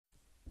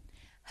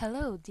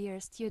Hello,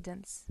 dear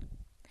students.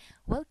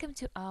 Welcome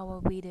to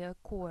our video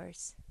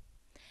course.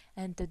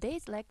 And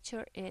today's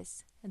lecture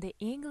is the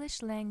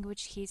English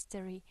Language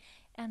History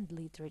and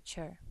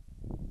Literature.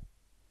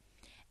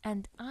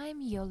 And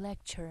I'm your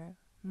lecturer.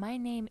 My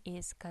name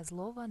is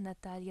Kozlova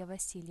Natalia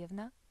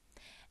Vasilyevna,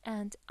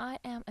 and I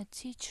am a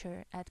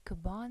teacher at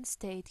Kuban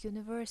State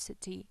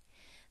University,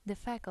 the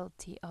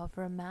Faculty of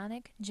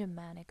Romanic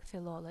Germanic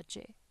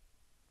Philology.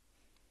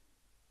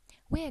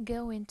 We are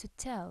going to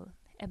tell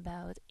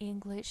about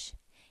English,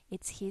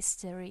 its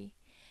history,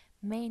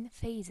 main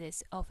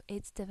phases of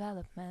its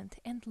development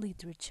and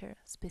literature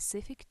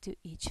specific to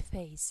each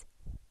phase.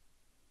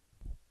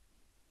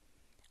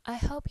 I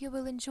hope you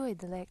will enjoy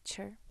the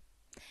lecture.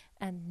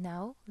 And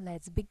now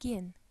let's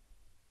begin.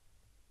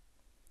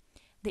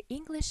 The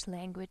English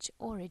language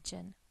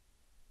origin.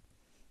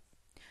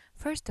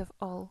 First of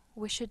all,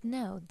 we should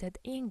know that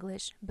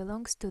English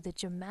belongs to the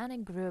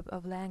Germanic group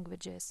of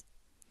languages.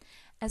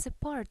 As a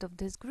part of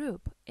this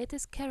group, it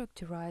is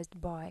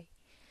characterized by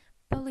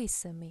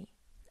polysemy,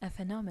 a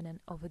phenomenon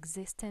of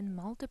existing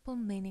multiple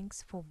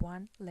meanings for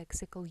one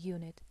lexical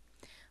unit.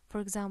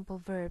 For example,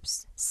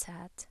 verbs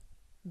sat,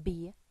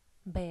 be,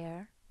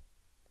 bear.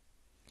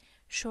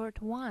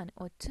 Short one-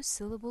 or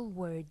two-syllable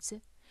words,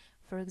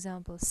 for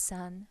example,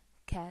 sun,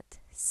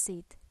 cat,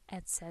 sit,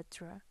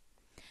 etc.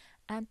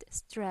 And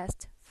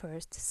stressed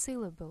first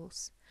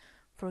syllables,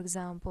 for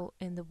example,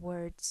 in the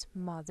words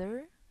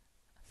mother,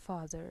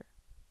 father.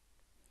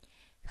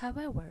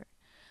 However,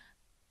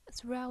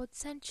 throughout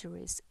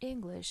centuries,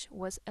 English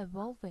was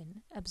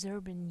evolving,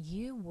 absorbing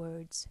new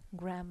words,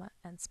 grammar,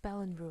 and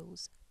spelling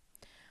rules.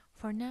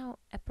 For now,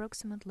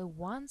 approximately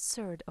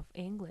 1/3 of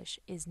English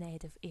is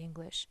native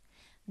English.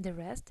 The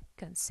rest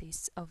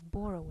consists of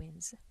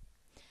borrowings.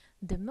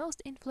 The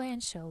most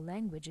influential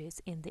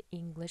languages in the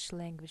English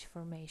language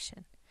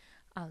formation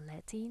are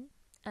Latin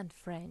and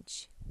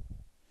French.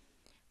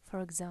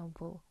 For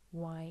example,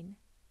 wine,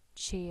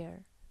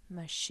 chair,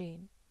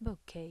 machine,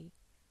 bouquet.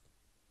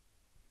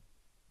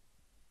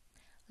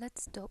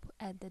 Let's stop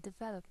at the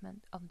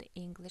development of the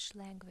English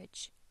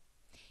language.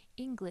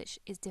 English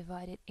is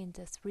divided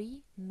into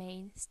three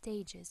main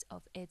stages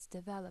of its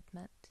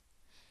development.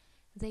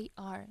 They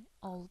are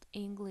Old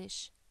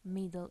English,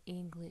 Middle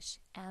English,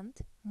 and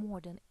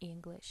Modern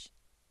English.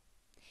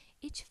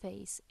 Each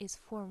phase is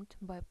formed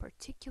by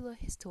particular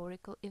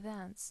historical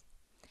events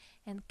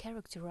and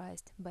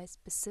characterized by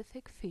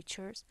specific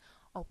features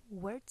of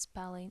word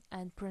spelling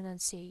and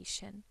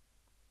pronunciation.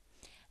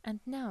 And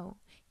now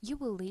you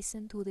will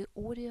listen to the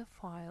audio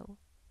file,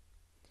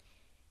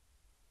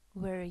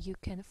 where you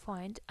can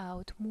find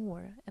out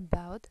more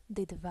about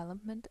the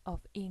development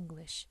of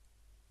English.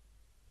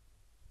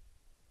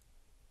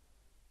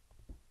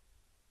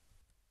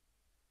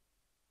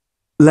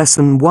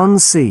 Lesson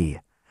 1C,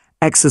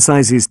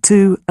 Exercises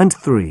 2 and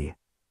 3.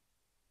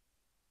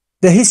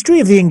 The history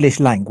of the English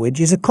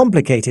language is a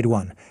complicated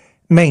one,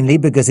 mainly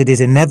because it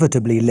is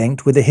inevitably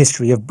linked with the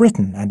history of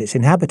Britain and its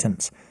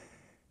inhabitants.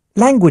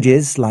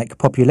 Languages, like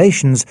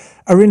populations,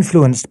 are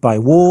influenced by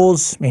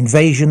wars,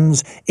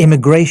 invasions,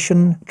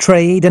 immigration,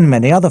 trade, and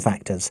many other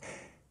factors.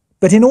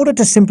 But in order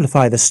to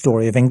simplify the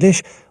story of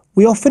English,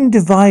 we often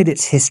divide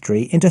its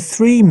history into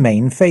three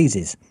main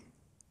phases.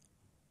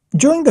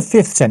 During the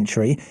 5th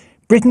century,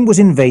 Britain was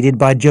invaded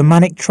by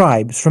Germanic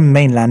tribes from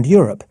mainland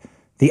Europe,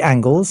 the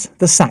Angles,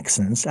 the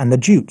Saxons, and the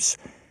Jutes.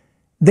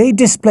 They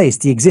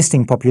displaced the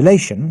existing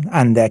population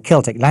and their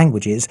Celtic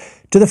languages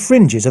to the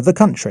fringes of the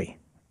country: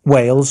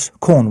 Wales,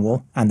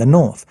 Cornwall, and the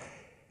north.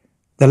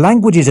 The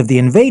languages of the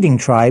invading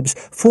tribes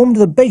formed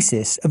the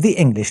basis of the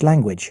English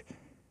language.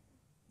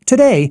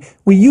 Today,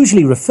 we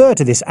usually refer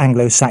to this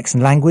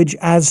Anglo-Saxon language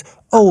as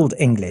Old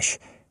English,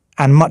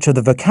 and much of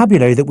the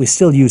vocabulary that we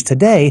still use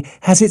today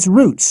has its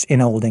roots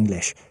in Old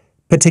English,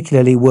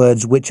 particularly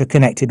words which are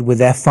connected with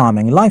their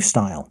farming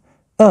lifestyle.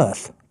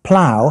 Earth,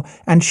 plough,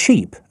 and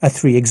sheep are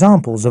three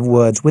examples of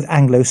words with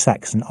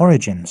Anglo-Saxon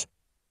origins.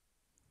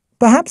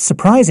 Perhaps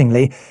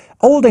surprisingly,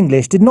 Old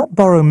English did not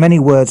borrow many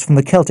words from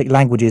the Celtic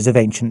languages of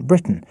ancient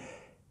Britain,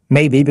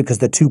 maybe because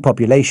the two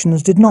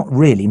populations did not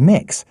really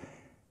mix.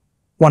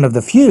 One of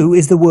the few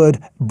is the word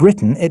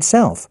Britain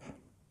itself.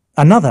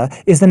 Another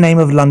is the name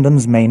of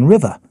London's main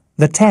river,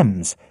 the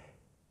Thames.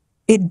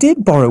 It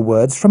did borrow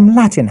words from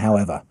Latin,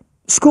 however.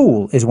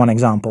 School is one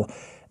example,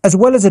 as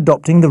well as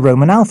adopting the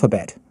Roman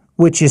alphabet,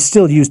 which is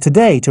still used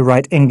today to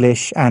write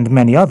English and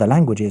many other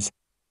languages.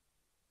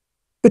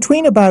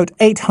 Between about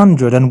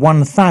 800 and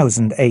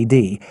 1000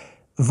 AD,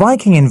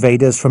 Viking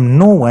invaders from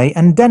Norway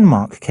and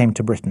Denmark came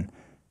to Britain,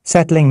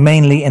 settling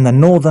mainly in the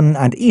northern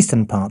and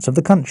eastern parts of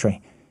the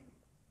country.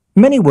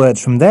 Many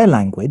words from their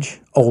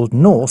language, Old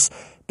Norse,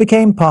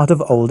 became part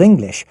of Old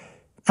English,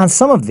 and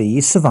some of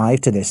these survive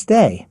to this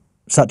day,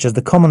 such as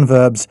the common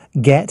verbs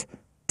get,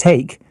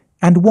 take,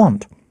 and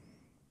want.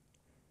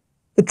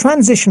 The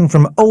transition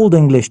from Old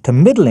English to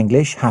Middle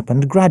English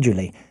happened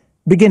gradually,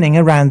 beginning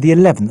around the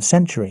 11th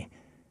century.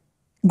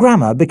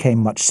 Grammar became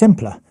much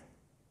simpler.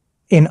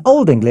 In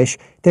Old English,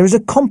 there is a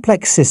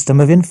complex system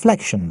of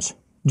inflections,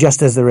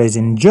 just as there is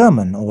in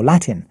German or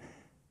Latin.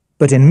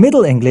 but in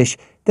Middle English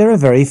there are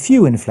very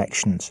few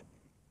inflections.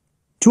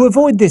 To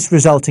avoid this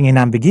resulting in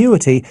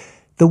ambiguity,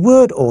 the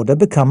word order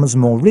becomes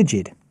more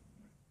rigid.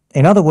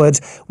 In other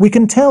words, we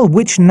can tell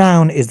which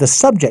noun is the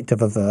subject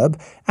of a verb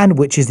and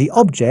which is the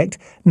object,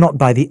 not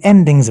by the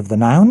endings of the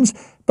nouns,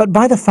 but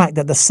by the fact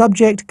that the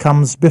subject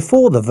comes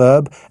before the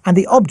verb and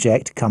the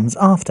object comes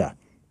after.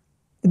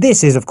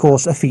 This is, of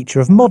course, a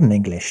feature of modern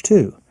English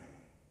too.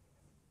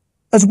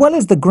 As well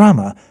as the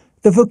grammar,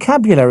 the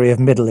vocabulary of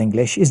Middle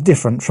English is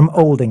different from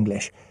Old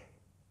English.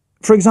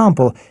 For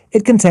example,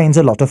 it contains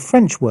a lot of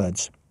French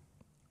words.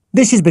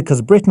 This is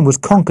because Britain was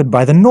conquered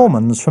by the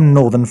Normans from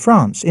northern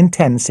France in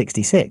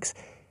 1066.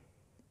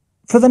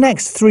 For the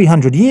next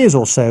 300 years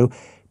or so,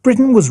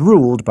 Britain was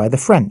ruled by the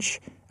French,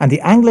 and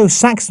the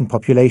Anglo-Saxon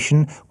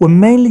population were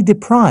mainly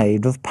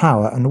deprived of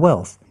power and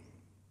wealth.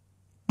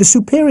 The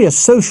superior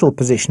social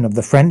position of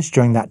the French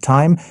during that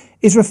time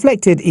is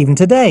reflected even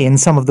today in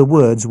some of the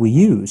words we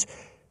use.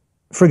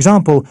 For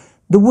example,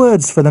 the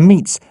words for the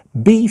meats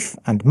beef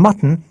and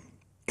mutton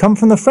come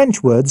from the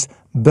French words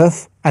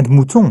bœuf and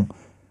mouton,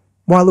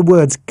 while the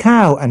words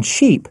cow and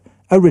sheep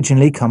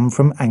originally come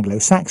from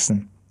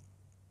Anglo-Saxon.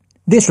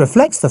 This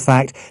reflects the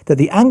fact that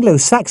the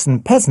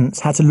Anglo-Saxon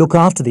peasants had to look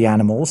after the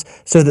animals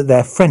so that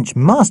their French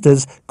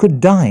masters could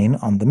dine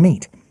on the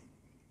meat.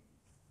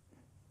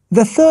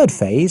 The third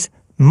phase,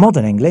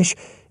 Modern English,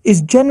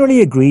 is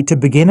generally agreed to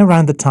begin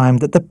around the time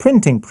that the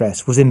printing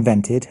press was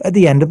invented at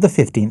the end of the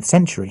 15th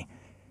century.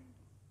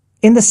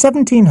 In the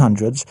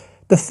 1700s,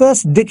 the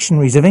first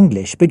dictionaries of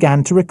English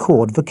began to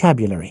record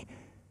vocabulary.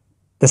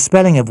 The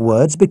spelling of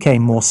words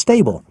became more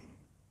stable.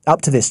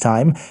 Up to this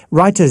time,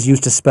 writers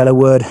used to spell a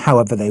word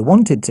however they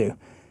wanted to.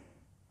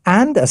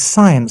 And as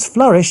science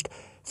flourished,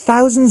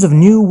 thousands of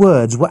new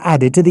words were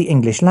added to the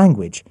English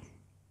language,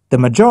 the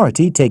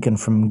majority taken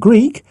from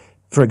Greek,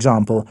 for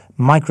example,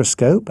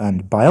 microscope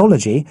and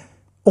biology,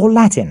 or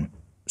Latin,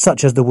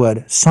 such as the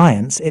word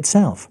science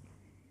itself.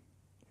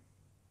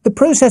 The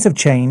process of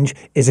change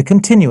is a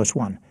continuous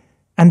one,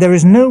 and there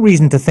is no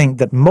reason to think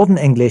that modern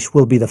English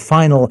will be the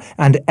final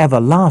and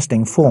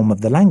everlasting form of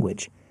the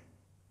language.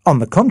 On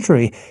the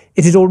contrary,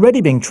 it is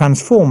already being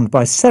transformed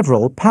by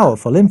several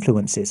powerful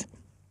influences.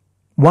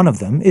 One of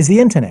them is the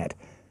Internet.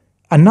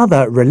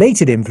 Another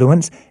related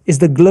influence is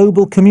the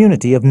global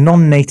community of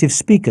non-native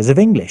speakers of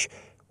English,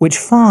 which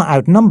far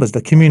outnumbers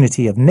the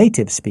community of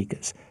native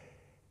speakers.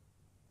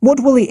 What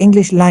will the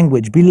English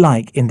language be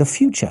like in the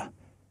future?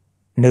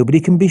 Nobody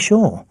can be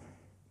sure,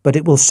 but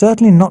it will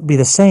certainly not be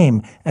the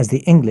same as the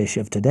English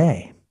of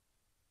today.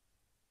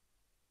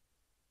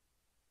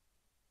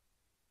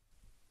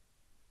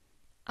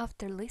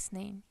 After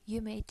listening,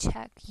 you may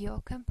check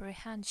your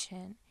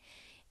comprehension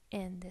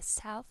in the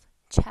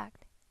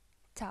self-checked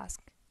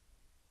task.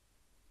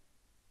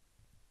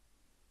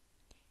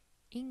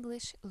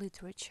 English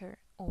literature,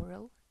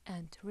 oral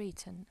and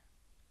written.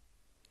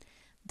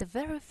 The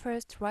very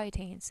first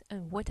writings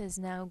on what is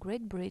now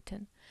Great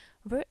Britain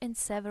were in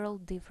several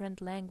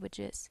different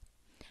languages.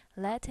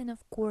 Latin,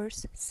 of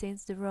course,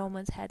 since the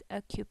Romans had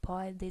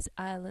occupied these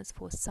islands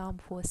for some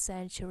 4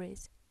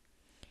 centuries.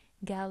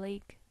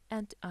 Gaelic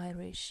and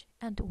Irish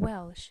and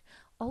Welsh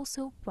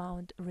also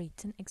found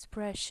written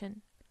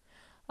expression.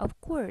 Of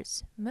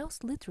course,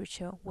 most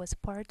literature was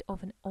part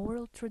of an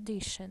oral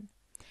tradition,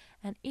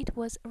 and it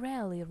was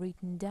rarely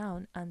written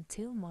down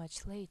until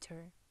much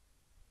later.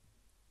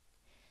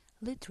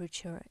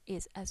 Literature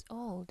is as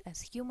old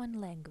as human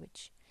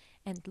language,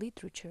 and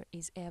literature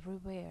is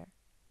everywhere.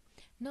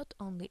 Not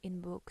only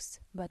in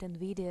books, but in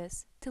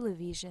videos,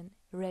 television,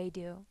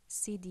 radio,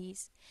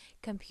 CDs,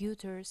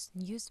 computers,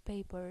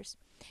 newspapers,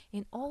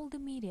 in all the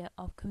media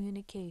of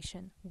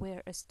communication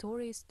where a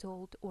story is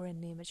told or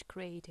an image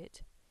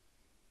created.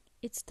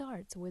 It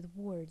starts with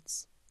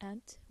words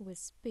and with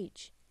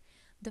speech.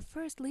 The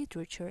first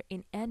literature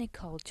in any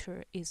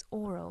culture is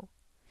oral.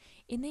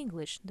 In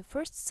English, the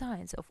first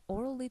signs of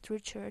oral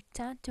literature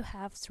tend to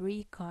have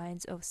 3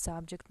 kinds of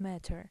subject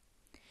matter: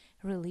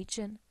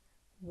 religion,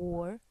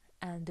 war,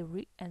 and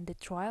the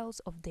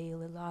trials of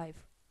daily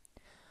life,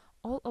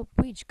 all of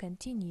which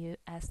continue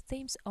as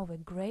themes of a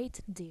great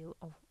deal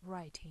of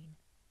writing.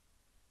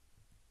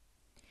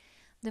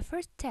 The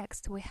first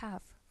text we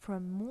have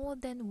from more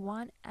than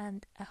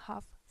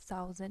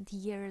 1,500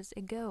 years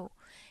ago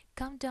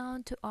come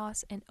down to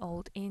us in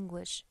Old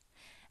English,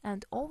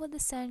 and over the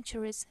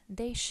centuries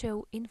they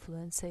show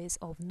influences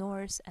of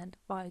Norse and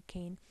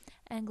Viking,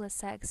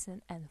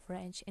 Anglo-Saxon and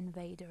French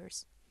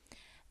invaders,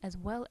 as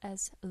well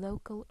as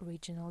local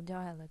regional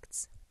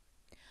dialects.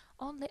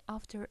 Only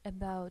after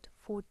about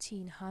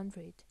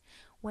 1400,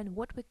 when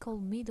what we call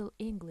Middle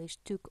English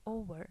took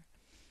over,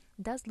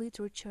 does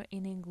literature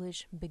in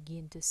English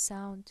begin to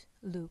sound,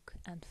 look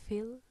and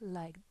feel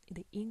like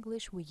the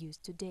English we use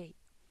today.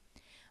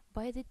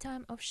 By the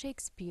time of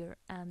Shakespeare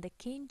and the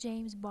King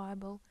James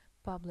Bible,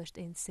 published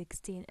in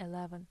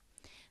 1611,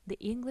 the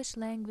English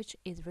language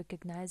is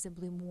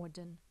recognizably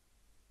modern.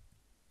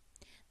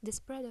 The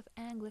spread of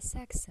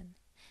Anglo-Saxon,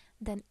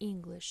 then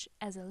English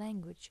as a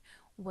language,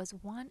 was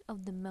one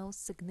of the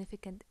most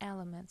significant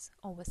elements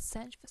over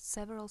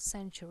several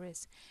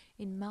centuries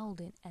in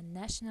molding a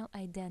national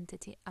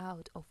identity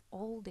out of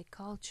all the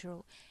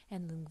cultural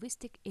and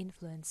linguistic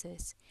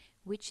influences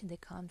which the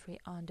country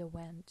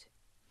underwent.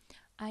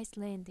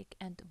 Icelandic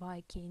and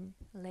Viking,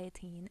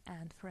 Latin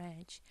and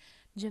French,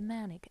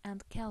 Germanic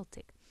and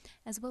Celtic,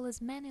 as well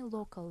as many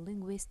local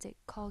linguistic,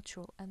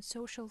 cultural and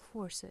social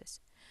forces,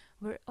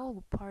 were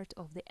all part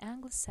of the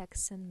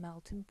Anglo-Saxon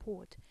melting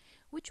pot,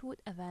 which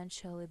would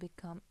eventually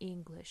become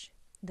English,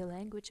 the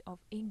language of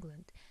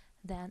England,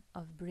 then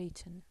of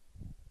Britain.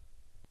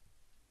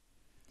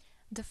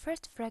 The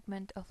first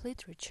fragment of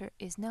literature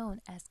is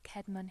known as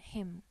Caedmon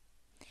Hymn.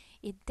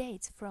 It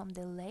dates from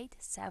the late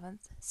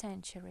 7th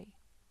century.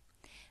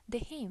 The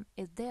hymn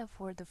is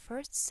therefore the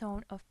first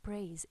song of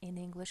praise in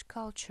English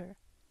culture,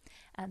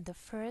 and the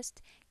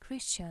first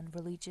Christian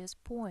religious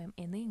poem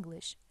in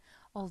English,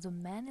 although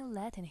many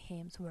Latin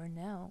hymns were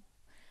known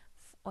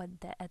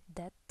at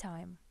that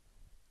time.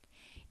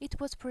 It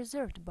was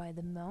preserved by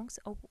the monks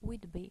of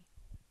Whitby.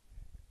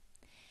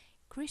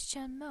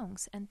 Christian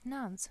monks and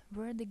nuns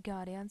were the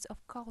guardians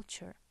of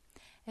culture,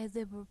 as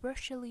they were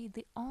virtually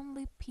the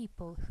only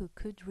people who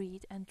could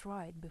read and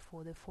write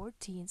before the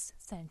 14th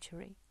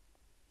century.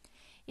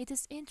 It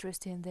is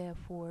interesting,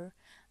 therefore,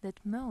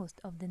 that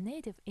most of the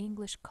native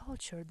English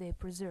culture they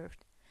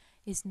preserved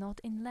is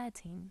not in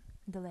Latin,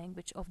 the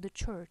language of the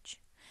Church,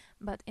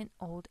 but in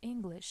Old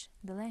English,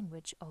 the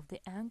language of the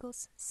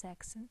Angles,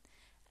 Saxon,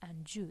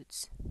 and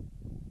Jutes.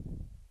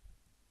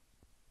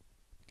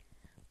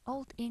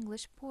 Old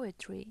English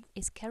poetry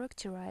is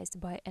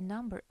characterized by a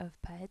number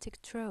of poetic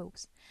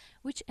tropes,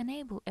 which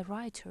enable a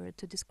writer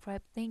to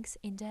describe things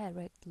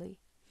indirectly,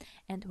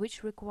 and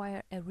which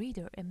require a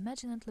reader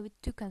imaginatively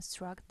to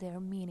construct their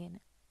meaning.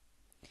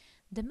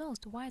 The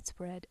most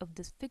widespread of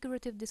these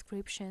figurative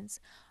descriptions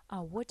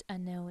are what are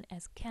known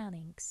as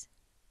cannings.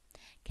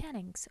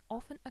 Cannings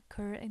often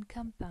occur in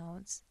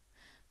compounds,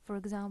 for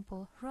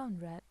example,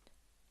 Ronrad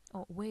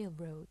or Whale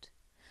Road,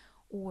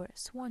 or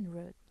Swan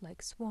Road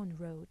like Swan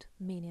Road,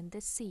 meaning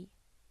the sea,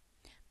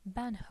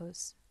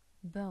 Banhus,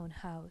 Bone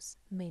House,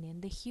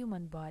 meaning the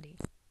human body.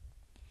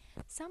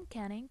 Some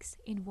cannings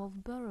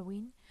involve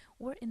borrowing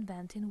or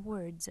inventing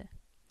words,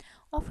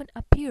 often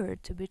appear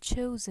to be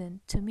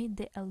chosen to meet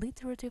the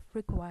alliterative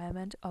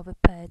requirement of a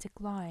poetic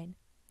line,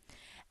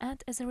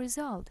 and as a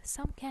result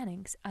some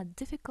cannings are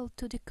difficult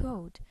to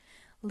decode,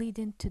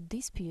 leading to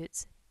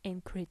disputes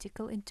in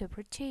critical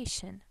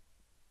interpretation.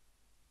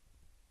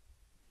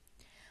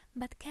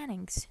 But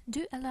cannings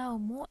do allow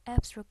more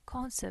abstract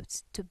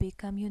concepts to be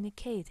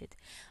communicated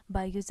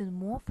by using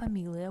more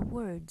familiar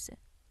words.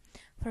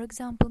 For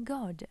example,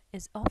 God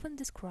is often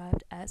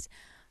described as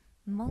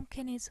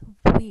Munkenis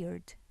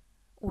Weird,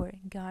 or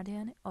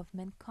guardian of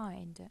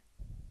mankind.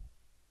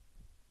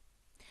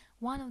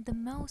 One of the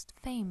most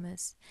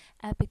famous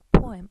epic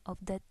poems of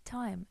that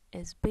time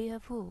is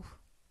Beowulf.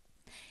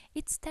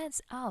 It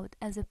stands out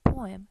as a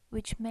poem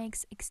which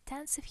makes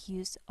extensive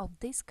use of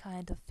this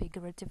kind of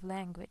figurative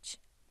language.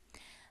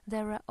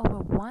 There are over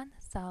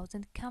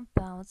 1,000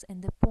 compounds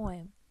in the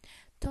poem,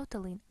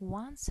 totaling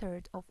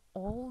 1/3 of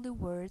all the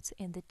words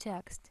in the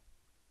text.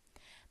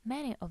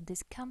 Many of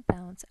these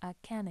compounds are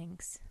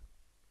cannings.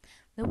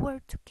 The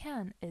word to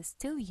can is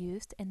still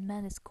used in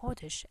many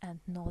Scottish and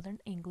Northern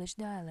English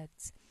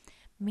dialects,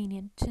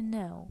 meaning to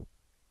know.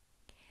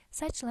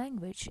 Such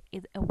language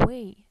is a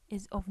way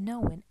of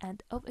knowing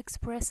and of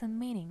expressing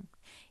meaning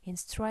in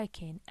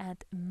striking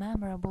and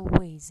memorable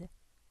ways.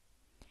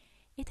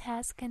 It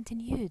has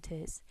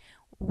continuities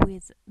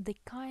with the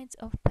kinds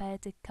of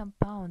poetic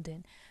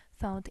compounding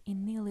found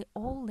in nearly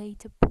all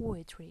later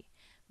poetry,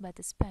 but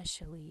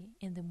especially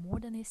in the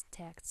modernist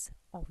texts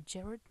of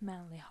Gerard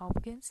Manley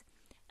Hopkins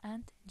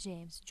and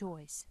James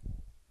Joyce.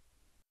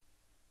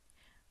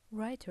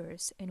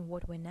 Writers in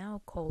what we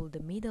now call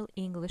the Middle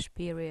English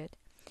period,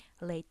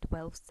 late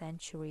 12th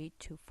century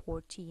to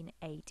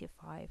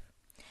 1485,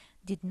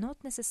 did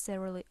not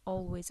necessarily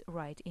always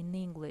write in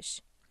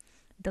English.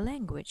 The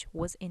language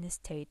was in a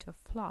state of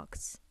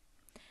flux.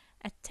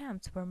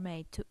 Attempts were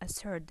made to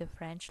assert the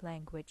French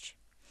language,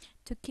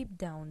 to keep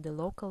down the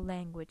local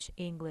language,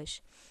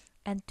 English,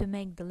 and to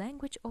make the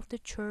language of the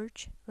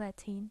Church,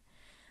 Latin,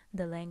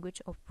 the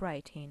language of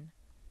writing.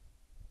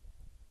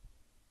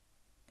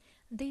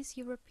 These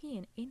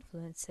European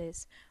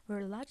influences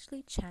were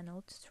largely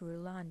channeled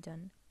through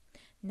London,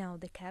 now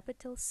the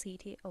capital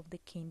city of the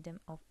Kingdom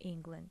of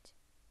England.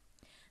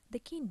 The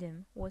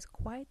kingdom was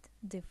quite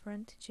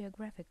different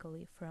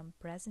geographically from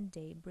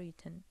present-day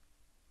Britain.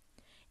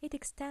 It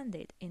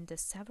extended into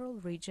several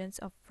regions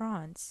of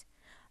France,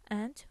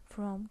 and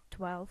from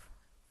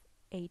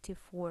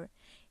 1284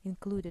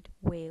 included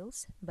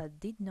Wales but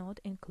did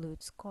not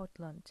include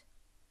Scotland.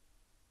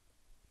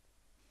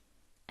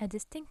 A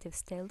distinctive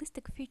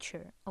stylistic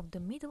feature of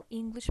the Middle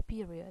English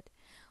period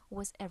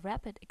was a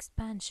rapid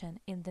expansion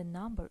in the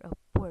number of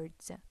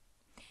words.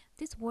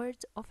 These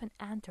words often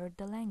entered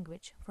the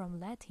language from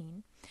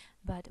Latin,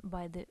 but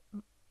by the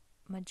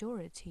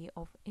majority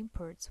of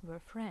imports were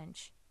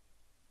French.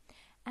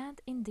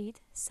 and indeed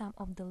some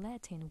of the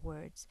Latin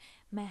words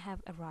may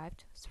have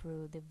arrived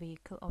through the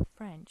vehicle of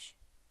French.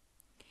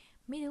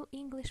 Middle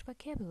English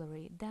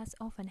vocabulary thus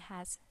often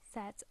has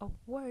sets of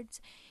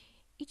words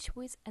each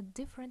with a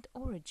different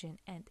origin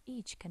and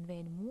each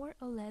conveying more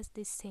or less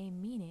the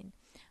same meaning,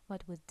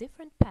 but with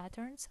different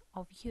patterns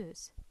of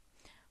use.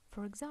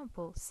 For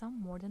example,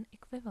 some modern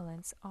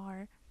equivalents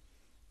are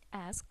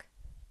ask,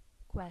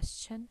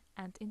 question,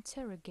 and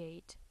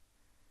interrogate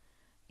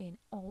in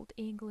Old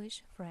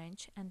English,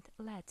 French, and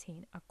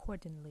Latin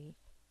accordingly.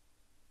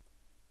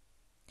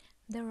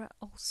 There are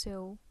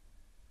also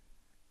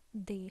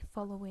the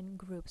following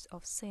groups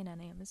of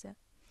synonyms: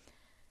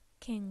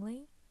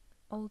 kingly,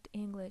 Old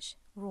English,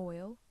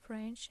 royal,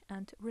 French,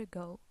 and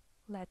regal,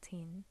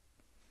 Latin;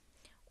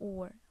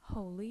 or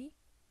holy,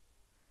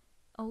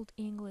 Old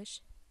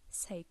English,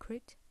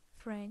 sacred,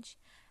 French,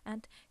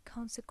 and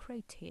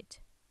consecrated,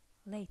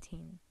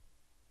 Latin;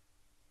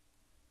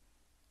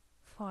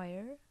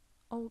 fire,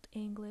 Old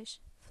English,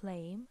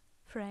 flame,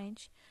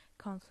 French,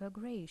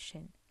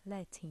 conflagration,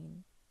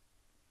 Latin;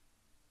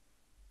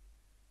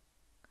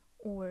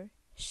 or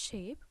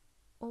sheep,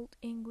 Old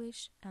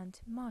English, and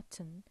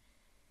mutton,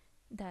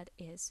 that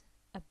is,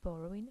 a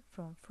borrowing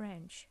from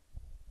French.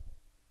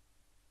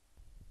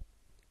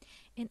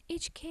 In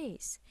each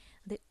case,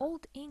 the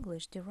Old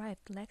English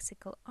derived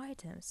lexical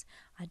items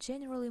are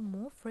generally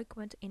more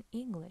frequent in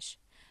English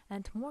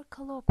and more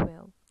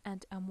colloquial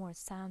and are more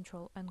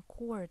central and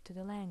core to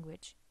the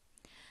language.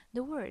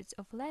 The words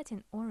of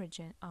Latin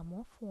origin are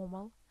more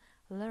formal,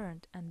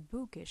 learned, and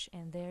bookish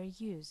in their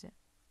use.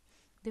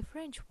 The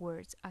French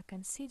words are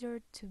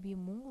considered to be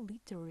more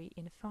literary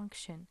in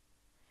function.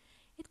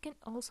 It can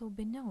also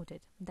be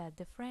noted that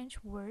the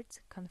French words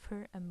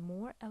confer a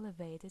more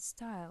elevated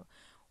style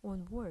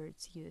on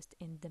words used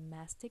in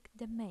domestic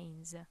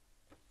domains.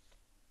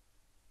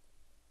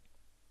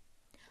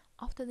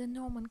 After the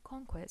Norman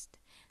conquest,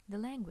 the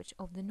language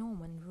of the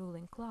Norman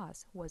ruling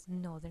class was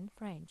Northern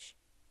French.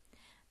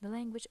 The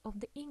language of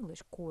the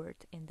English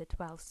court in the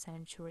 12th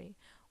century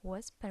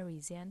was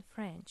Parisian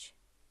French,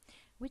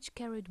 which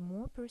carried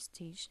more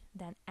prestige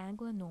than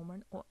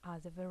Anglo-Norman or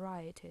other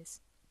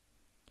varieties.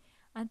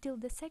 Until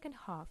the second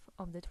half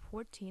of the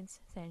 14th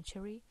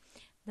century,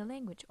 the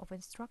language of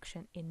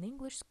instruction in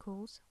English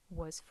schools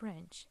was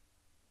French.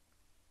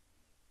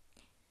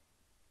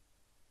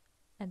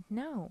 And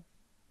now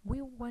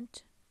we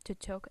want to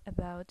talk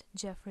about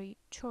Geoffrey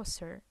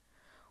Chaucer,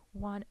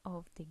 one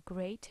of the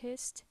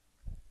greatest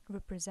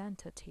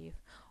representative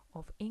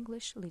of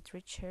English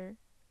literature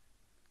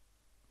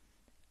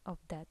of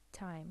that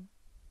time.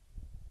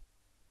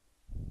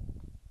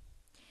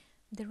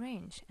 The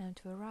range and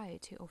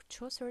variety of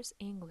Chaucer's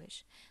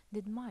English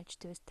did much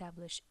to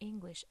establish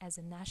English as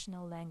a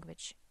national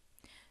language.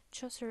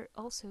 Chaucer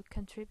also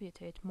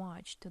contributed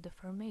much to the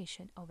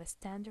formation of a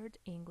standard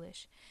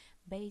English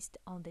based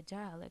on the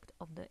dialect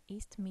of the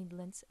East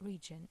Midlands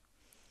region,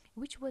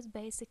 which was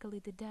basically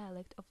the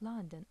dialect of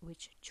London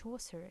which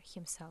Chaucer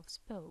himself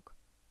spoke.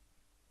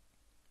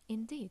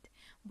 Indeed,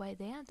 by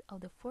the end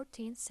of the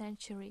 14th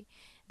century,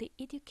 the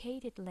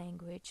educated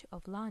language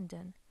of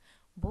London,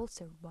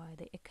 bolstered by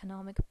the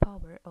economic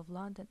power of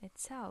London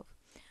itself,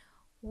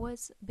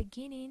 was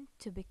beginning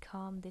to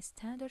become the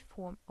standard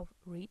form of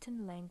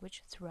written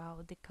language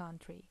throughout the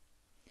country,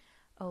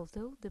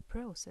 although the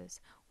process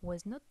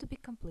was not to be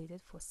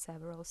completed for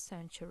several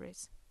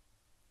centuries.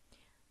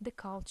 The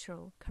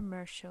cultural,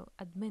 commercial,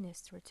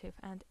 administrative,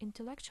 and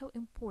intellectual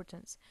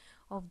importance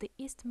of the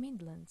East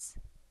Midlands,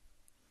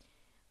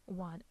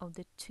 one of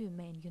the two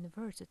main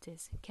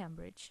universities,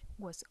 Cambridge,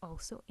 was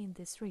also in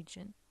this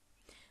region.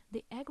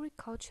 The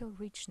agricultural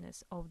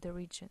richness of the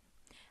region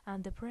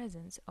and the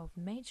presence of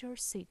major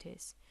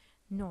cities,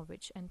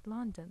 Norwich and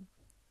London,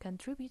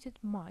 contributed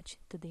much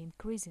to the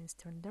increasing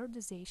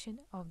standardization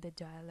of the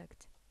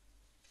dialect.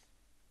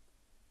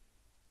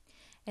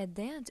 At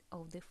the end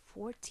of the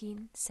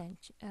 14th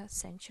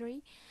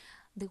century,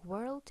 the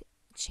world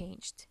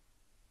changed.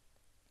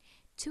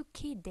 Two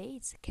key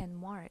dates can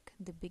mark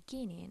the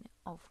beginning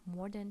of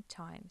modern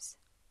times.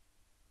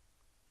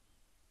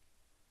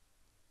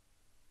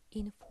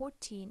 In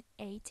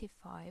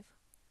 1485,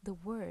 the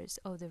Wars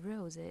of the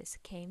Roses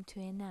came to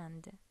an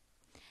end,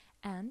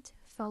 and,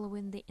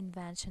 following the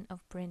invention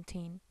of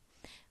printing,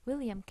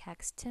 William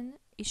Caxton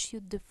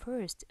issued the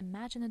first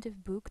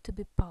imaginative book to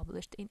be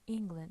published in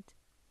England,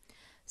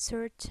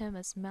 Sir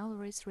Thomas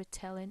Malory's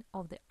retelling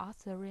of the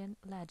Arthurian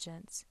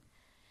legends,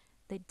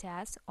 The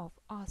Death of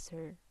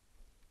Arthur.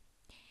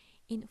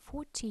 In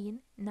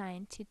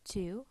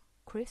 1492,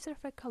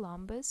 Christopher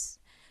Columbus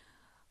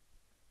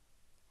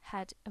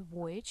had a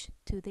voyage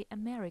to the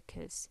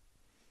Americas.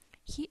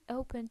 He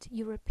opened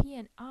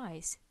European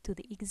eyes to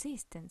the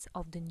existence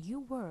of the New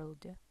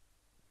World.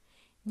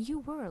 New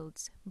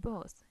worlds,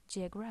 both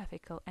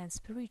geographical and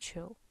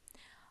spiritual,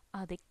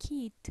 are the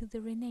key to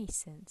the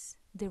Renaissance,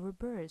 the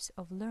rebirth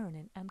of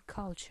learning and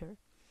culture,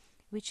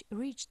 which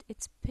reached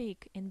its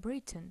peak in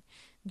Britain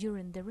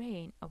during the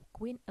reign of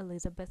Queen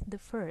Elizabeth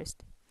I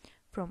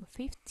from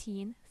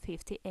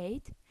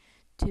 1558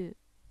 to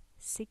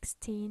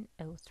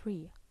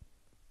 1603.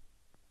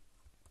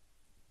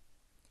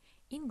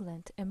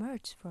 England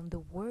emerged from the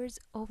Wars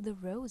of the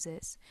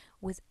Roses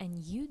with a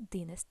new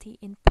dynasty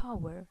in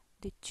power,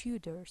 the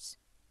Tudors.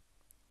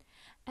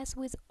 As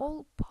with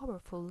all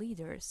powerful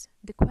leaders,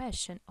 the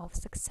question of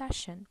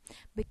succession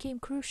became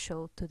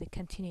crucial to the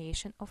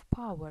continuation of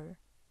power.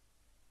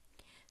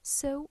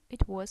 So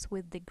it was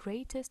with the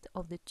greatest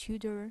of the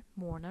Tudor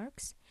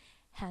monarchs,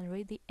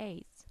 Henry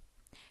VIII,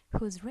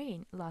 whose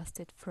reign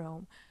lasted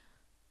from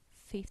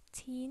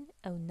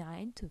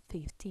 1509 to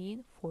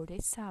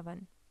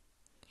 1547.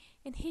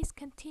 In his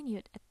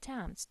continued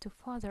attempts to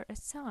father a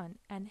son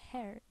and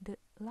heir the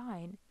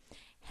line,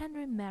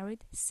 Henry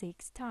married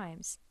 6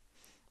 times,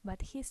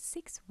 but his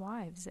 6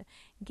 wives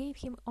gave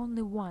him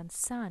only one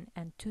son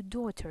and 2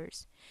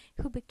 daughters,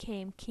 who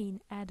became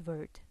King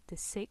Edward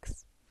VI,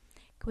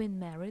 Queen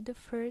Mary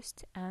I,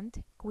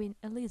 and Queen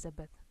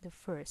Elizabeth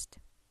I.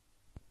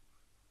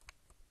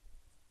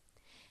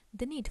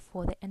 The need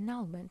for the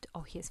annulment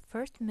of his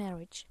first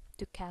marriage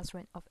to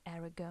Catherine of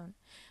Aragon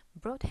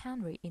brought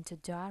Henry into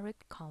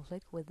direct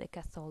conflict with the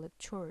Catholic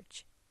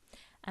Church,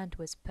 and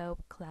with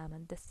Pope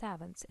Clement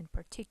VII in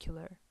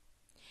particular.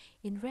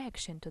 In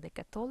reaction to the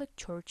Catholic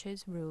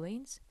Church's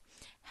rulings,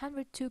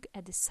 Henry took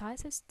a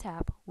decisive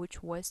step,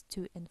 which was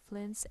to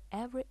influence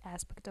every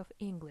aspect of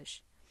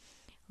English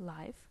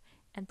life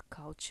and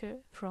culture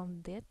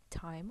from that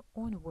time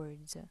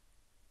onwards.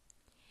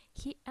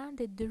 He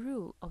ended the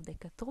rule of the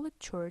Catholic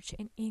Church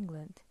in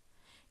England,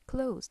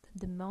 closed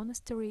the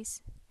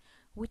monasteries,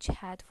 which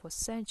had for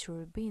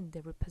centuries been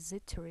the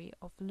repository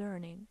of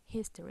learning,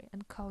 history,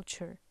 and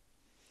culture,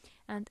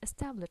 and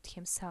established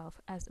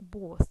himself as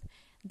both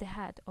the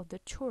head of the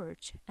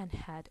Church and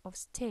head of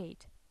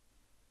state.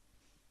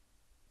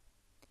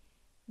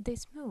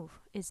 This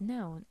move is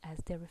known as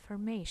the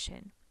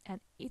Reformation,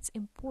 and its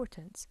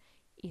importance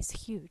is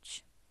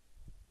huge.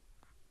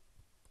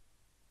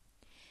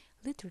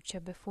 Literature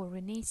before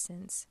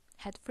Renaissance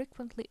had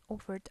frequently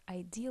offered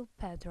ideal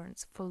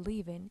patterns for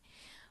living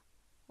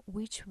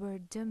which were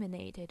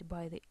dominated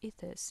by the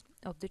ethos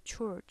of the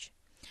Church,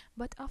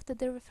 but after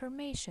the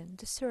Reformation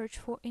the search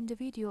for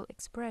individual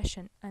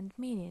expression and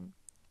meaning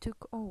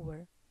took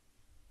over.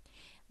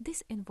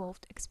 This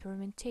involved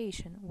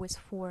experimentation with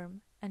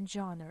form and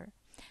genre,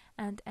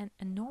 and an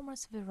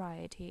enormous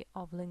variety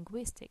of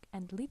linguistic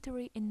and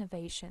literary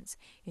innovations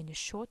in a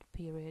short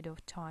period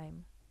of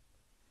time.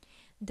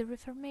 The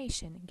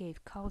Reformation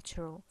gave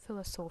cultural,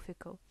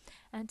 philosophical,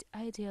 and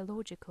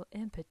ideological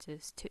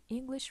impetus to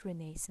English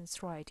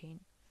Renaissance writing.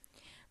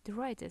 The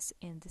writers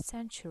in the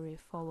century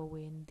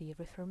following the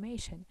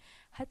Reformation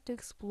had to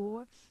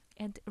explore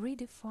and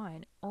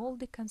redefine all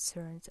the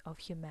concerns of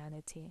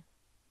humanity.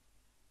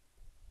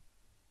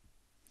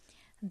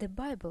 The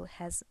Bible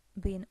has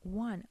been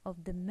one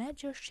of the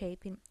major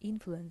shaping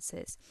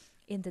influences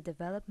in the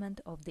development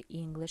of the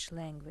English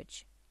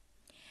language.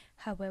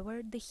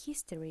 However, the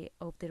history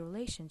of the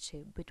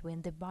relationship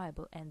between the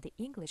Bible and the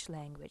English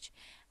language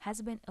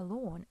has been a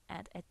long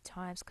and at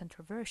times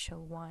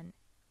controversial one.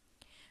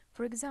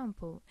 For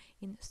example,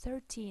 in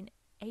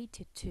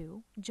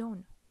 1382,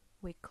 John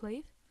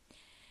Wycliffe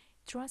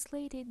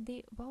translated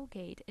the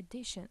Vulgate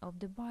edition of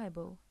the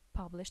Bible,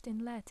 published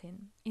in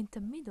Latin,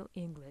 into Middle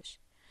English,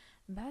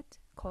 but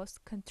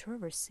caused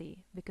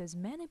controversy because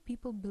many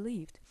people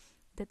believed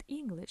that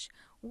English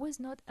was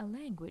not a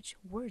language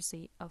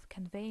worthy of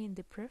conveying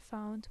the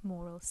profound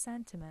moral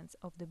sentiments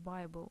of the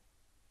Bible.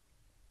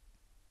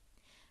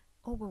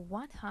 Over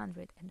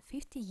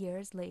 150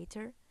 years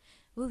later,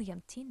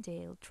 William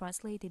Tyndale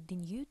translated the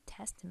New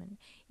Testament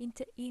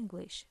into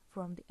English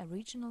from the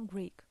original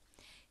Greek,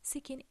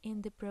 seeking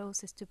in the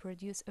process to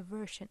produce a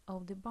version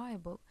of the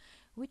Bible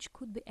which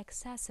could be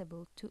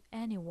accessible to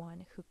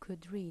anyone who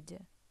could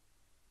read.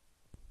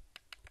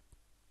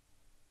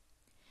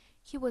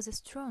 He was a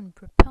strong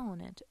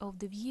proponent of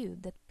the view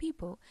that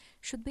people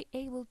should be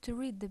able to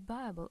read the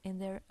Bible in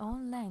their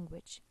own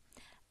language,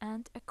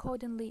 and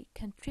accordingly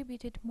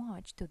contributed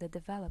much to the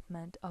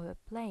development of a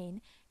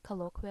plain,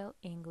 colloquial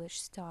English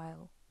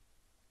style.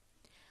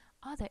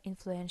 Other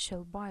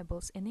influential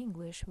Bibles in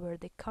English were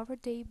the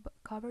Coverdale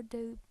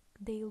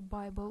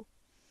Bible,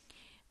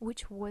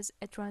 which was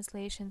a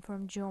translation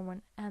from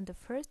German and the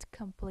first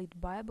complete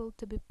Bible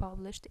to be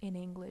published in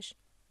English,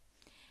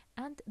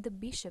 and the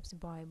Bishop's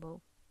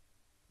Bible,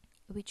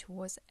 which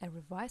was a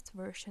revised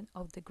version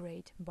of the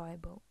Great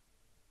Bible.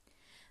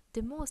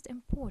 The most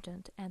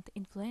important and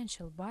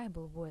influential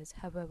Bible was,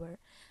 however,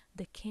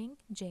 the King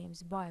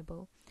James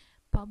Bible,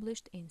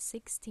 published in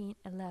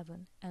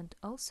 1611 and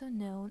also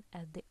known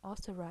as the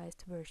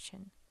Authorized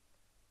Version.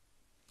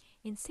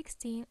 In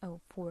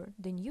 1604,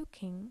 the new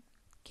king,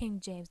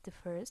 King James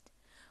I,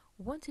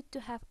 wanted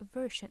to have a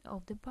version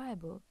of the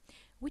Bible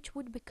which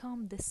would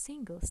become the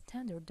single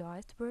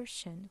standardized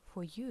version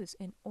for use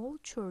in all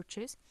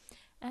churches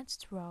and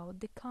throughout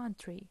the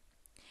country,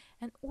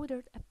 and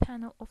ordered a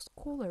panel of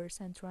scholars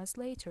and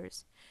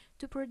translators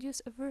to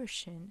produce a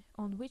version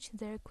on which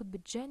there could be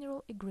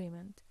general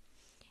agreement,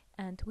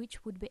 and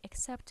which would be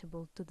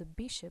acceptable to the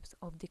bishops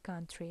of the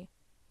country.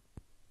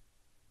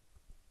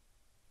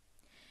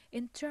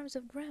 In terms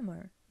of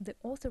grammar, the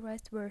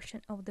Authorized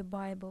Version of the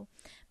Bible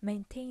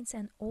maintains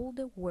an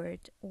older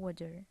word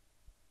order.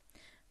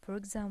 For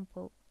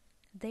example,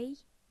 they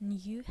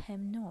knew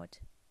him not,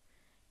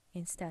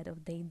 instead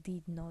of they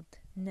did not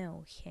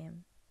know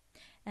him,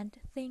 and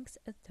things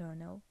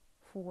eternal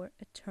for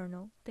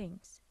eternal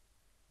things.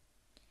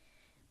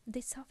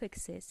 The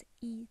suffixes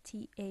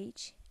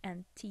eth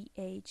and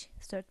th,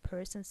 third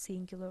person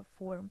singular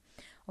form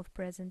of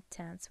present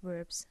tense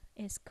verbs,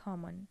 is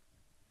common.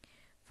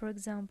 For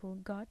example,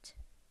 God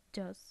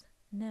does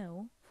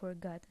know for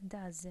God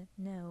does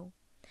know,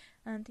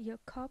 and your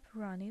cup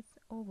runneth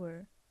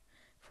over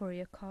for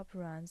your cup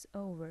runs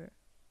over.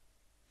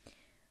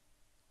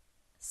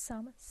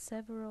 Some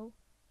several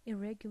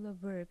irregular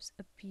verbs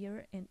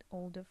appear in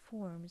older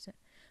forms.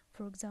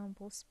 For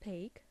example,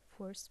 spake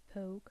for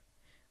spoke,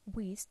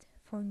 wist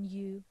for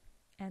knew,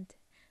 and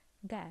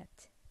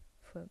gat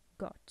for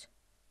got.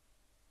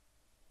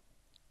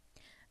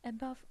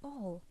 Above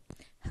all,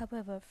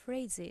 however,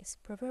 phrases,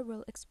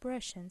 proverbial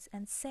expressions,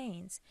 and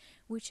sayings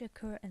which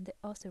occur in the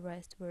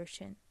Authorized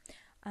Version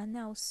are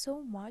now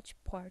so much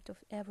part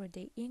of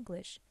everyday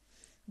English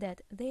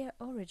that their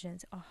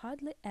origins are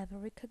hardly ever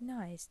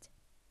recognized.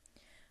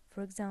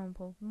 For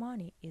example,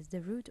 money is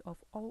the root of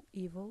all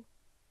evil,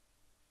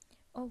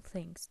 all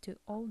things to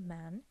all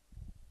men,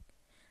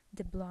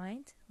 the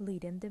blind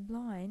leading the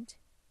blind,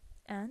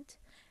 and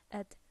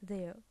at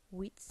their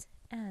wits'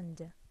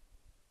 end.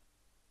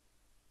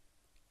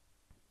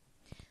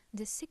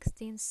 The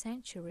 16th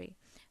century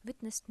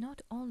witnessed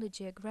not only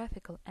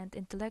geographical and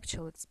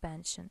intellectual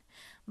expansion,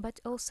 but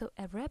also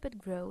a rapid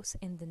growth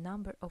in the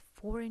number of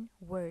foreign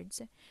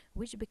words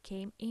which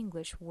became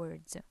English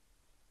words.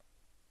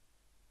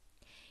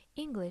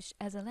 English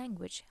as a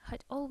language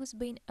had always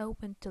been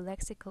open to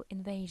lexical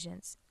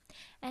invasions,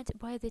 and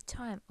by the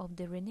time of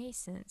the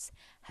Renaissance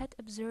had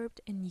absorbed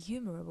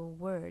innumerable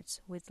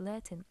words with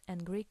Latin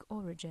and Greek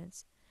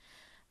origins,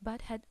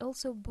 but had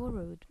also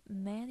borrowed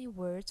many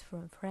words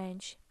from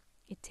French,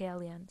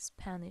 Italian,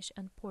 Spanish,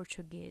 and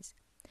Portuguese.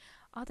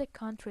 Other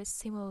countries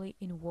similarly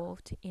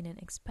involved in an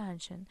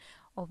expansion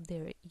of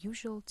their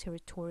usual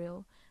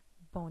territorial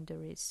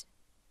boundaries.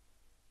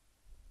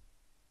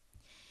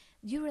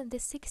 During the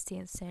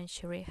 16th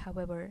century,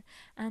 however,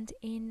 and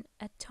in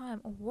a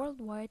time of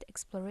worldwide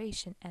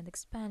exploration and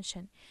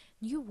expansion,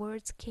 new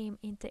words came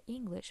into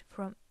English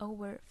from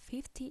over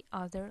 50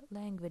 other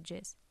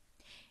languages,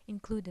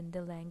 including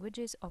the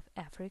languages of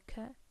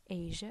Africa,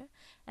 Asia,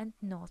 and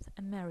North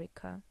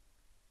America.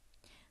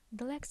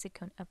 The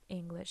lexicon of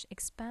English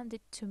expanded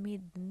to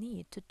meet the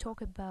need to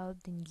talk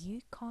about the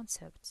new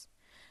concepts,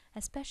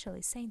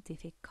 especially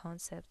scientific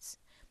concepts,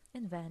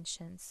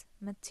 inventions,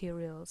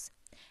 materials,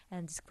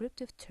 and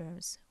descriptive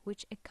terms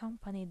which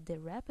accompanied the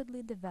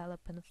rapidly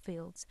developing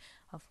fields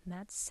of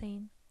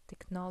medicine,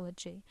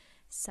 technology,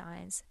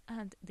 science,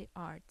 and the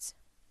arts.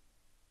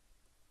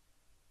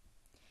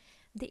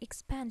 The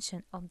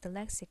expansion of the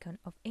lexicon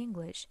of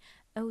English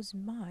owes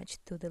much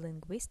to the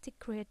linguistic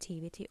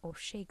creativity of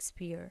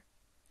Shakespeare,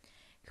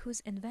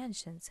 whose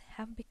inventions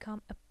have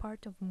become a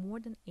part of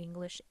modern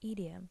English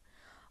idiom,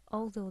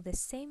 although the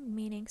same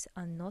meanings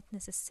are not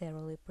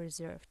necessarily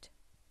preserved.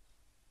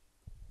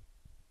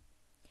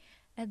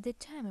 At the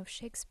time of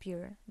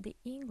Shakespeare, the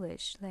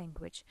English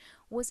language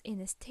was in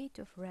a state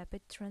of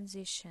rapid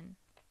transition.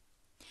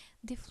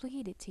 The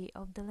fluidity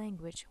of the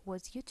language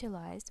was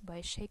utilized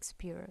by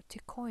Shakespeare to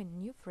coin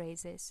new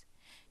phrases,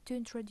 to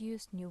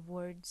introduce new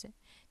words,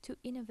 to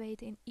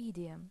innovate in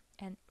idiom,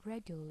 and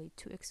regularly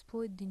to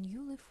exploit the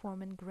newly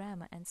forming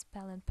grammar and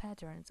spelling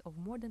patterns of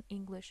modern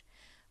English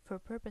for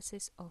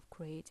purposes of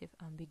creative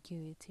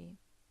ambiguity.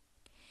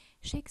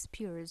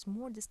 Shakespeare's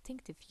more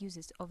distinctive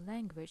uses of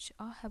language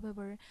are,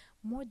 however,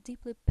 more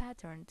deeply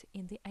patterned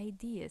in the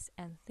ideas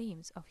and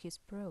themes of his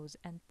prose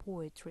and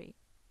poetry.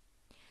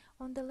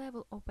 On the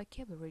level of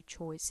vocabulary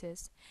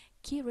choices,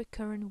 key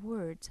recurrent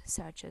words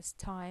such as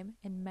time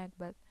in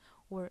Macbeth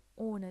or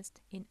honest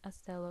in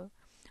Othello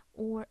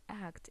or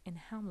act in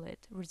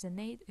Hamlet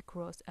resonate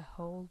across a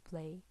whole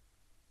play.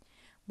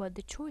 But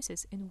the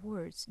choices in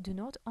words do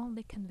not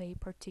only convey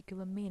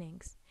particular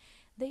meanings,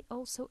 they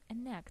also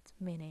enact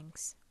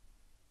meanings.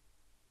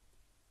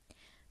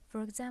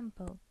 For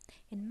example,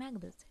 in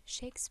Macbeth,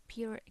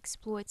 Shakespeare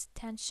exploits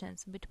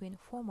tensions between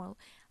formal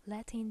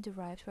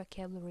Latin-derived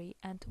vocabulary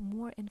and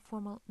more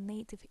informal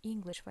native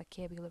English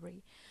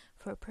vocabulary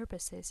for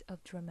purposes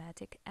of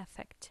dramatic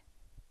effect.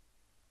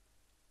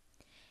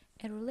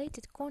 A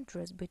related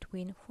contrast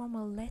between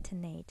formal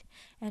Latinate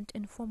and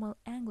informal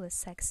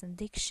Anglo-Saxon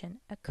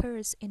diction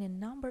occurs in a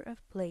number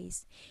of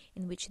plays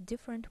in which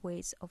different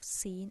ways of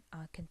seeing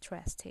are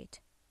contrasted.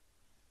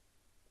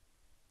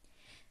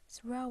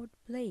 Throughout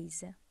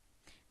plays,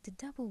 the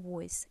double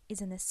voice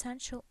is an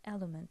essential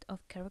element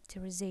of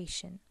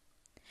characterization.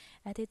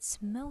 At its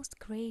most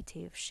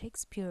creative,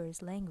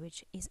 Shakespeare's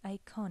language is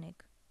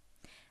iconic.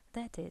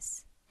 That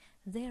is,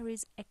 there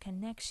is a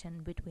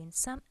connection between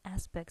some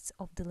aspects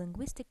of the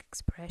linguistic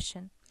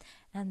expression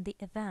and the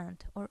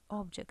event or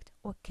object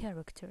or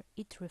character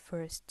it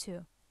refers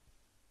to.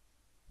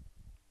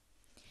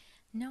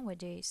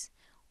 Nowadays,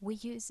 we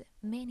use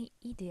many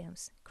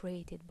idioms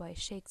created by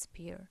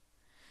Shakespeare,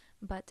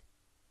 but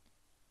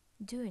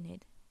doing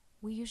it,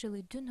 we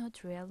usually do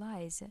not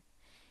realize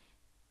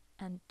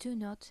and do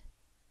not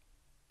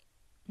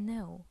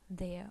know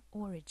their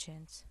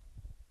origins.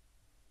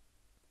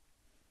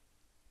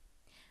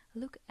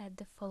 Look at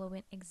the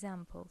following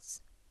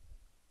examples.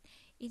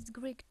 It's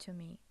Greek to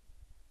me.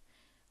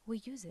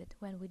 We use it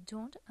when we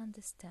don't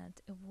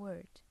understand a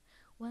word,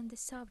 when the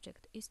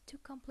subject is too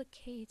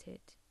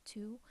complicated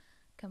to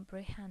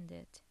comprehend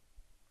it.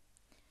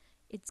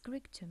 It's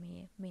Greek to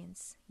me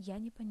means «я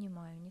не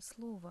понимаю ни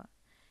слова».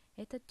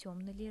 Это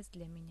темный лес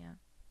для меня.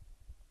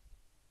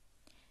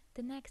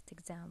 The next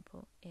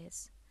example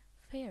is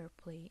fair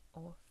play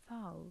or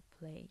foul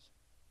play.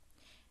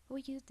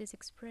 We use these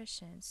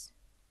expressions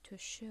to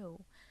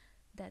show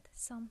that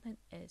something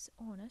is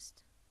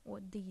honest or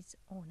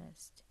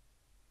dishonest.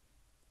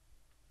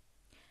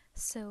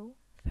 So,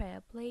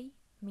 fair play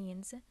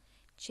means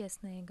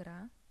честная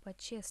игра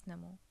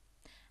по-честному,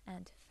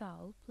 and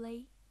foul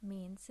play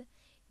means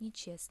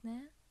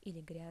нечестная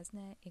или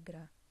грязная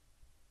игра.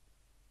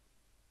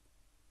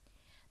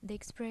 The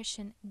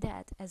expression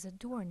dead as a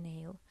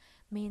doornail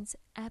means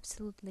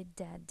absolutely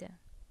dead.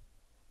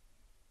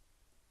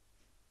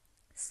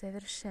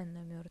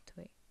 Совершенно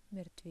мертвый.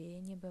 Мертвее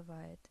не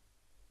бывает.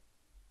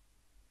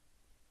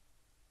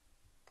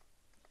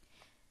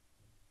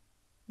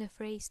 The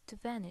phrase to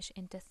vanish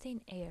into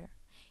thin air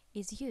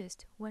is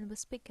used when we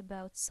speak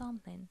about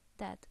something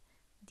that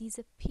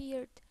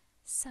disappeared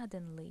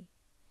suddenly,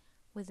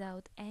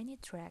 without any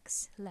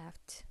tracks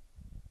left.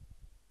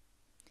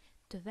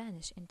 To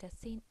vanish into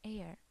thin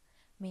air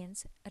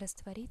means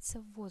раствориться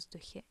в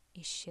воздухе,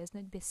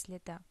 исчезнуть без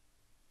следа.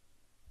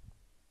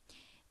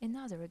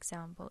 Another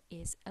example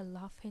is a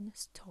laughing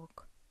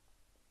stock.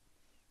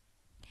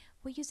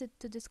 We use it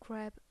to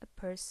describe a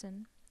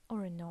person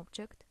or an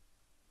object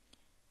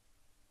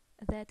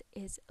that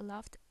is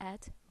laughed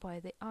at by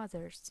the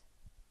others.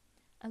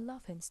 A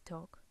laughing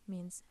stock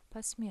means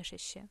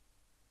посмешище.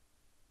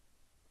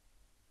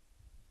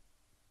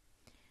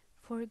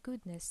 For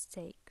goodness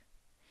sake.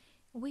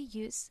 We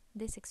use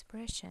this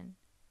expression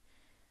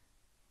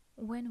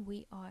when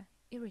we are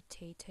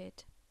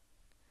irritated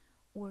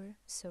or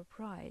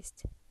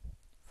surprised.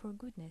 For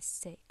goodness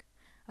sake.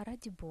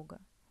 Ради Бога.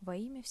 Во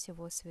имя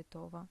всего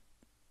святого.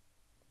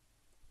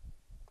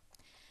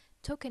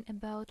 Talking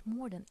about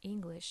modern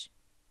English,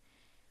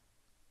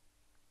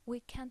 we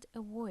can't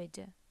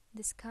avoid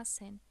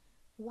discussing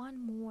one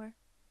more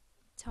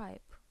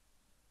type,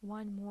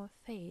 one more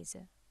phase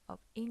of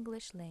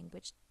English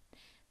language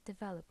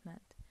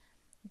development,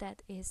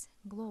 that is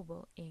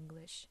global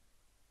English.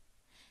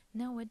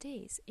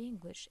 Nowadays,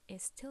 English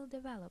is still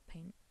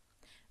developing.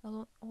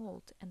 Along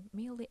old and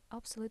merely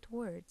obsolete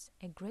words,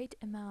 a great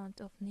amount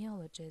of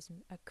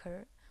neologisms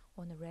occur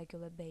on a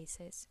regular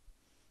basis.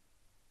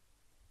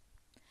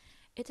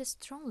 It is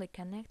strongly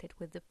connected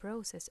with the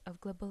process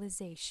of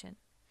globalization.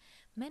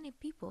 Many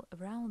people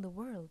around the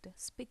world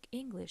speak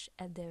English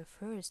as their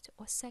first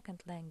or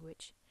second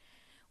language,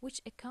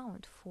 which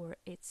account for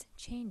its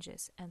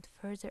changes and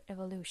further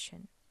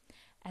evolution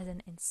as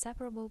an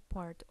inseparable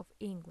part of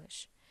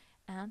English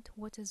and,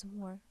 what is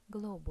more,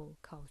 global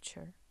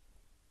culture.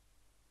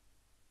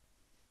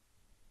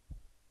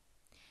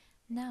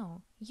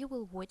 Now you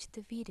will watch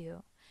the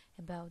video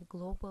about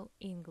global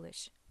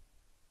English.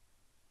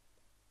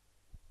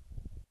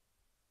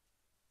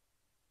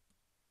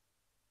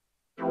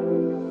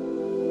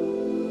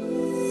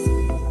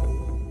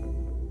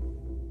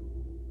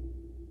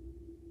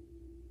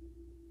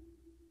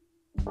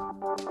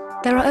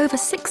 There are over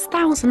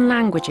 6,000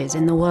 languages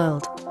in the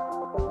world.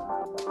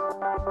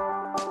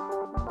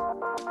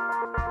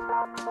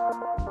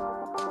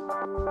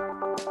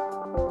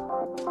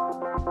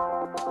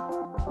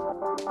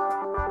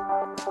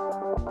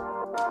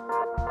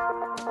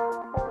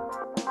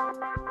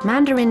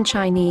 Mandarin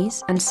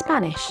Chinese and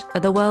Spanish are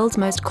the world's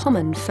most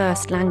common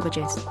first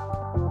languages.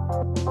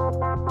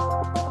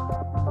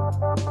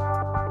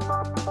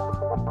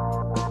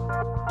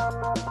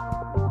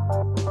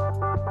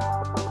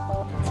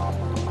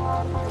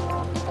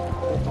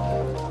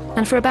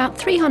 And for about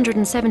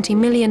 370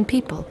 million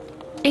people,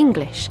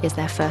 English is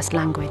their first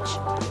language.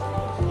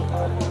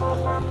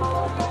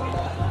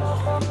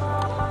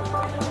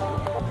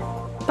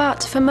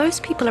 But for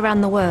most people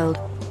around the world,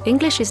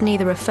 English is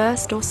neither a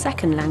first or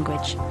second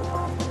language.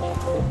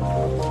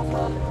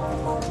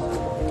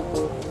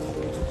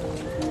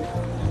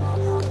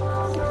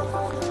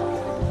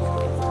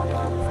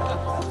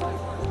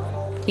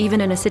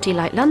 Even in a city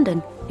like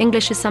London,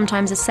 English is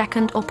sometimes a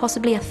second or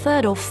possibly a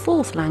third or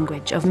fourth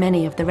language of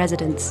many of the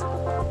residents.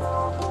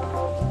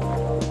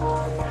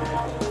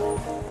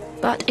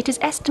 But it is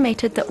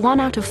estimated that 1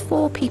 out of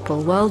 4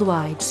 people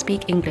worldwide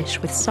speak English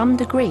with some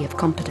degree of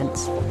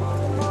competence.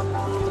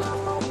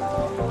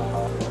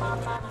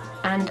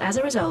 And as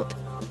a result,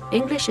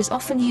 English is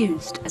often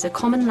used as a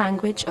common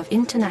language of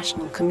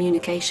international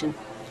communication.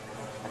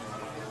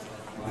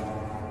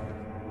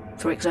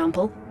 For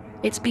example,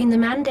 It's been the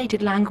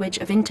mandated language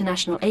of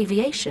international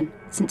aviation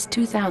since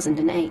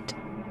 2008.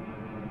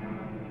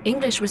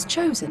 English was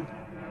chosen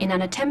in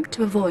an attempt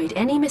to avoid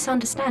any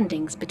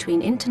misunderstandings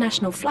between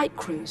international flight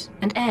crews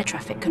and air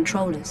traffic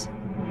controllers.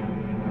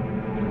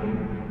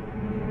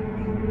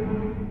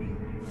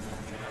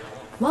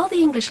 While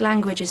the English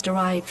language is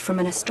derived from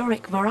an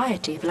historic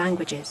variety of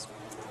languages,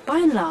 by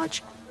and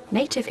large,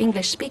 native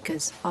English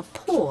speakers are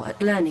poor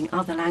at learning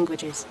other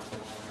languages.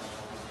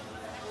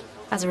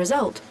 As a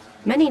result,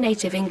 many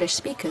native English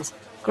speakers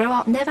grow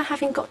up never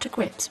having got to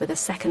grips with a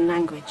second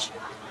language.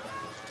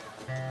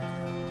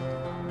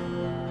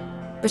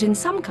 But in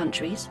some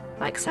countries,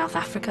 like South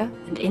Africa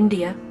and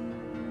India,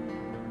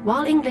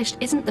 while English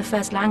isn't the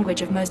first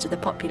language of most of the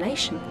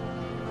population,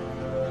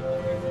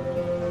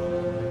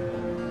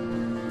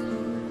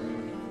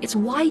 it's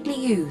widely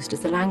used as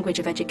the language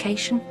of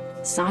education,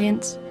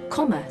 science,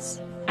 commerce,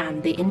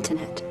 and the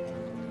internet.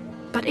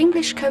 But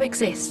English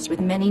coexists with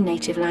many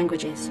native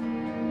languages.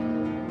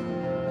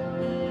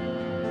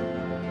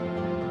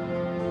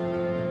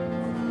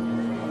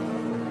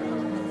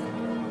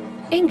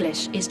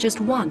 English is just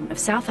one of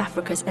South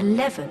Africa's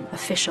 11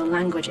 official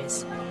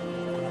languages.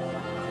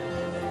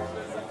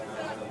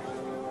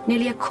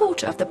 Nearly a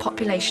quarter of the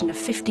population of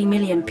 50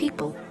 million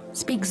people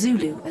speak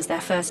Zulu as their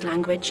first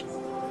language,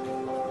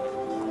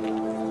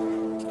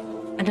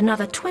 and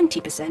another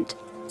 20%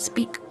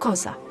 speak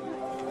Xhosa.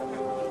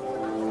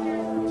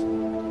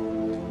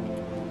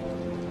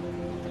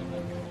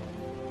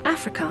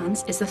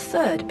 Afrikaans is the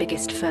third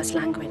biggest first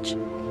language.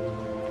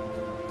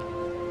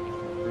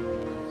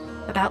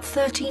 About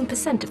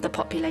 13% of the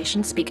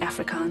population speak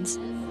Afrikaans,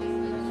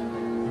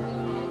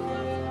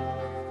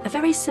 a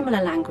very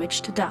similar language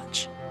to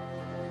Dutch.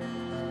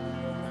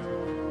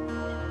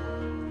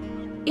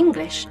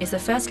 English is the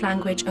first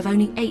language of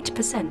only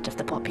 8% of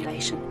the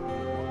population.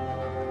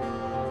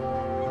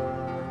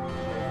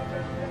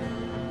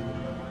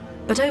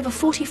 But over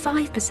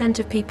 45%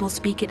 of people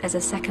speak it as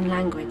a second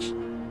language,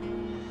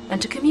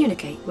 and to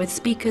communicate with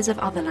speakers of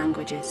other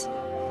languages.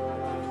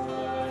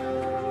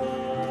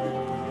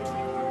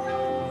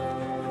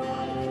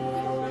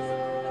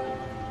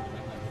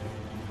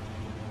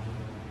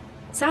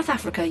 South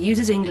Africa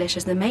uses English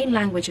as the main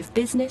language of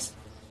business,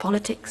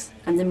 politics,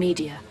 and the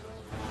media.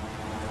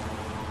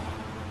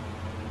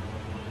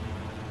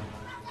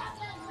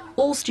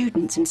 All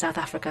students in South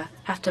Africa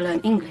have to learn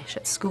English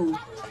at school.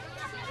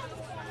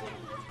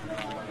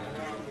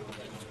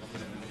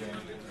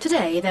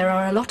 Today, there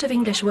are a lot of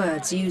English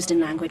words used in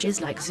languages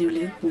like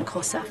Zulu and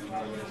Xhosa.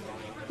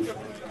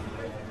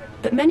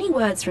 But many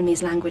words from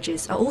these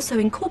languages are also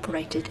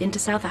incorporated into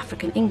South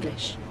African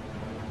English,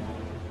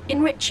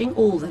 enriching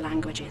all the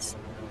languages.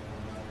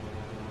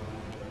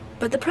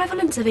 But the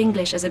prevalence of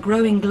English as a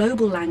growing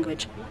global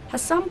language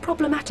has some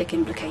problematic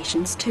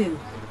implications too.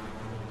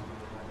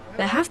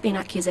 There have been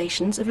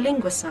accusations of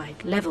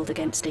linguicide levelled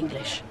against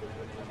English.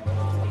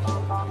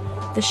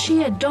 The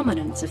sheer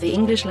dominance of the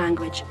English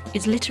language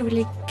is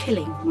literally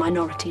killing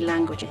minority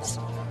languages.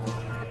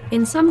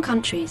 In some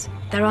countries,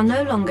 there are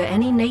no longer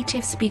any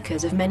native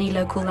speakers of many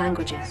local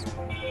languages.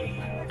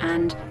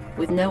 And,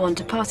 with no one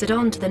to pass it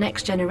on to the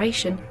next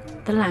generation,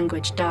 the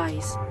language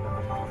dies.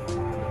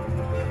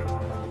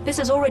 This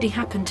has already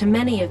happened to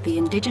many of the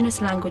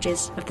indigenous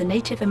languages of the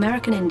Native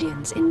American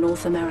Indians in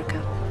North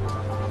America.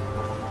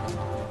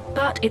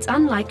 But it's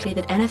unlikely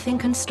that anything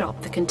can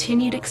stop the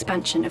continued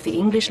expansion of the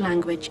English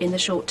language in the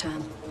short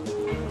term.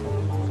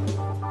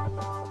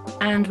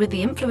 And with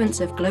the influence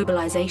of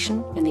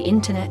globalization and the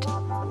internet,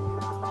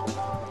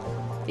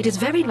 it is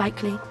very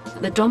likely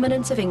that the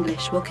dominance of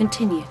English will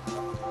continue,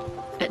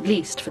 at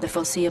least for the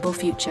foreseeable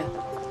future.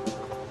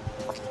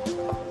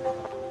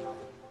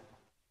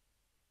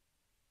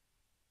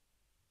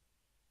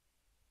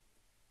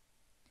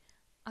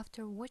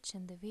 After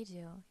watching the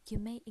video, you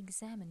may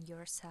examine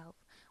yourself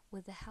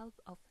with the help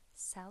of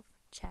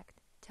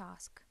self-checked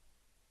task.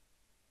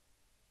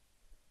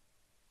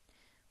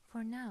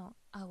 For now,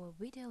 our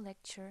video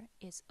lecture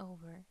is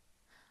over.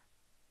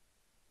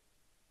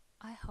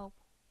 I hope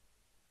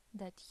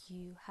that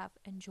you have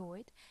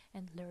enjoyed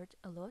and learned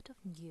a lot of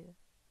new.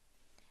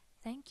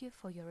 Thank you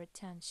for your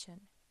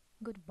attention.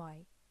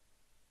 Goodbye.